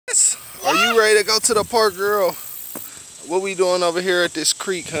Are you ready to go to the park, girl? What we doing over here at this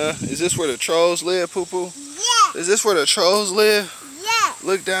creek, huh? Is this where the trolls live, Poo Poo? Yeah. Is this where the trolls live? Yeah.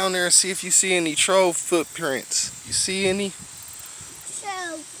 Look down there and see if you see any troll footprints. You see any?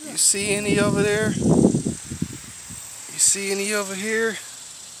 You see any over there? You see any over here?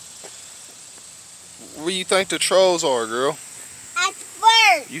 Where you think the trolls are, girl? At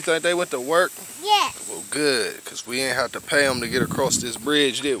work. You think they went to work? Yeah. Well, good, because we ain't have to pay them to get across this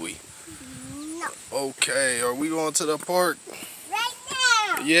bridge, did we? No. Okay, are we going to the park? Right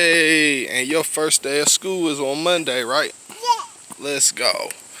now. Yay! And your first day of school is on Monday, right? Yeah. Let's go.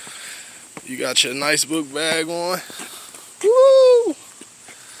 You got your nice book bag on? Woo!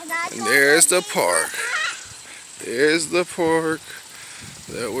 And there's the park. There's the park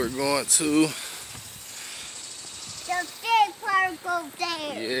that we're going to. The big park over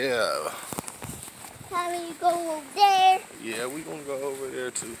there. Yeah. Can we go over there? Yeah, we gonna go over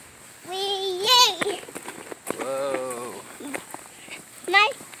there too. Yay! Whoa. My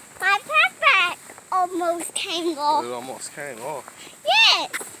backpack almost came off. It almost came off. Yes.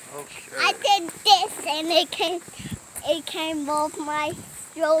 Okay. I did this and it came off my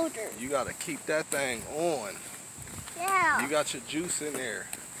shoulder. You gotta keep that thing on. Yeah. You got your juice in there.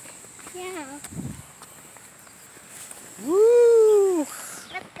 Yeah. Woo!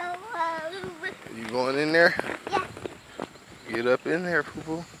 Let's go home. You going in there? Yeah. Get up in there, Poo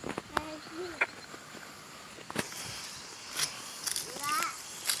Poo.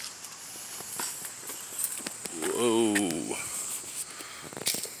 Whoa.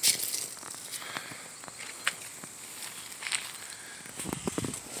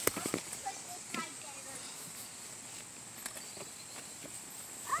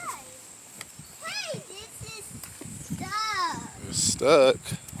 Hey, this is stuck. You're stuck.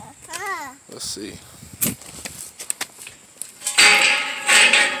 Uh-huh. Let's see.